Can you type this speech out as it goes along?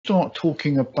start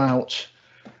talking about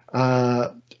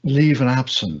leave and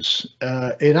absence,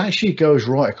 it actually goes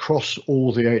right across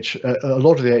all the a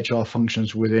lot of the HR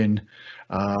functions within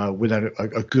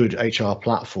a good HR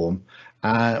platform.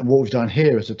 And what we've done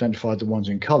here is identified the ones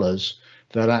in colours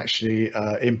that actually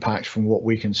impact from what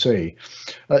we can see.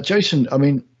 Jason, I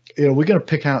mean, we're going to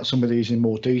pick out some of these in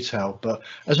more detail, but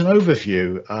as an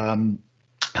overview,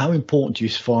 how important do you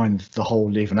find the whole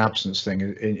leave and absence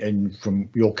thing from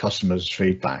your customers'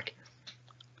 feedback?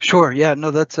 Sure. Yeah.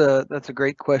 No, that's a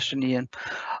great question, Ian.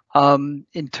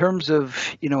 In terms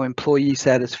of employee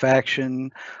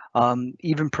satisfaction,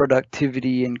 even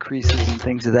productivity increases and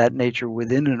things of that nature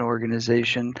within an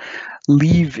organization,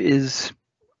 leave is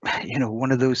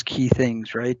one of those key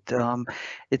things, right?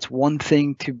 It's one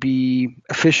thing to be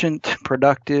efficient,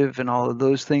 productive, and all of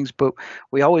those things, but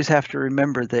we always have to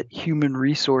remember that human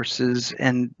resources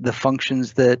and the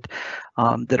functions that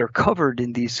are covered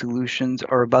in these solutions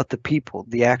are about the people,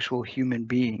 the actual human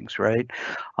beings, right?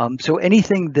 So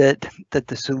anything that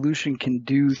the solution can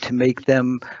do to make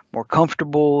them more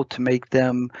comfortable, to make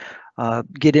them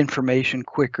get information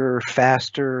quicker,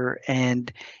 faster,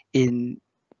 and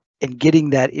getting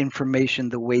that information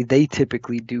the way they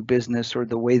typically do business or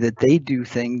the way that they do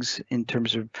things in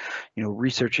terms of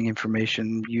researching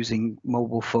information using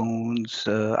mobile phones,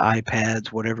 iPads,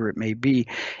 whatever it may be,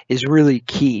 is really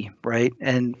key, right?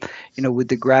 And with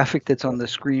the graphic that's on the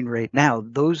screen right now,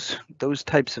 those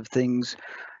types of things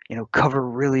cover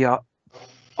really a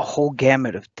whole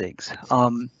gamut of things.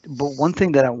 But one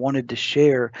thing that I wanted to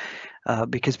share,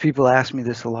 because people ask me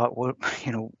this a lot, what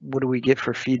do we get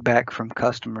for feedback from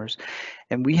customers?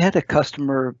 And we had a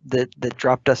customer that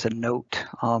dropped us a note.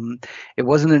 It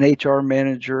wasn't an HR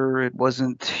manager, it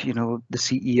wasn't the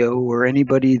CEO or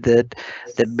anybody that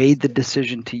made the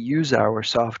decision to use our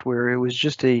software. It was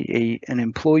just an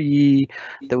employee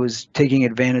that was taking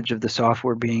advantage of the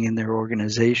software being in their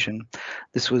organization.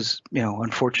 This was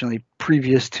unfortunately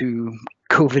previous to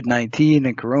COVID-19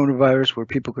 and coronavirus, where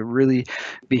people could really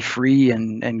be free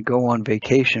and go on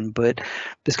vacation. But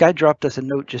this guy dropped us a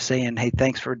note just saying, hey,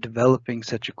 thanks for developing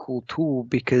such a cool tool,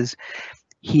 because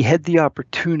he had the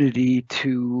opportunity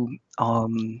to,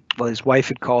 his wife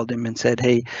had called him and said,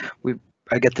 hey,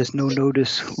 I got this no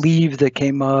notice leave that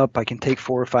came up. I can take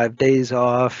 4 or 5 days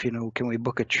off. Can we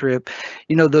book a trip?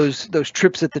 Those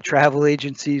trips at the travel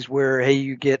agencies where, hey,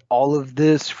 you get all of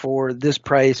this for this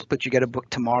price, but you got to book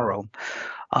tomorrow.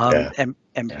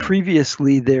 And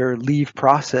previously their leave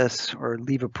process or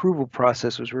leave approval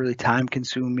process was really time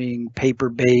consuming, paper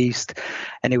based,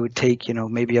 and it would take,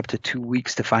 maybe up to 2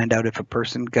 weeks to find out if a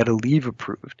person got a leave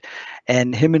approved.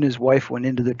 And him and his wife went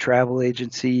into the travel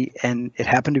agency, and it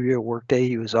happened to be a work day.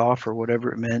 He was off or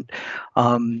whatever it meant.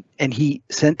 And he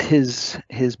sent his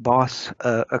boss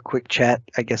a quick chat,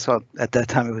 I guess at that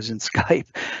time it was in Skype,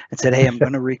 and said, hey, I'm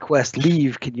going to request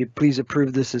leave. Can you please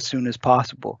approve this as soon as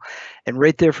possible? And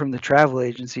right there from the travel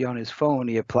agency on his phone,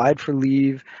 he applied for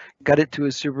leave, got it to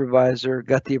his supervisor,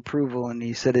 got the approval, and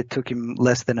he said it took him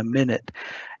less than a minute.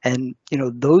 And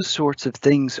those sorts of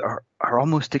things are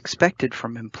almost expected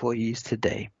from employees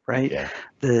today, right? Yeah.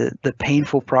 The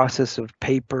painful process of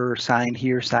paper, sign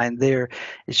here, sign there,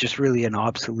 is just really an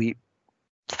obsolete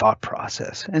thought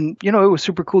process. And it was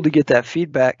super cool to get that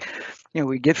feedback.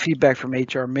 We get feedback from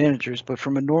HR managers, but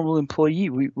from a normal employee,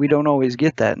 we don't always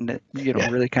get that, and it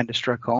really kind of struck home.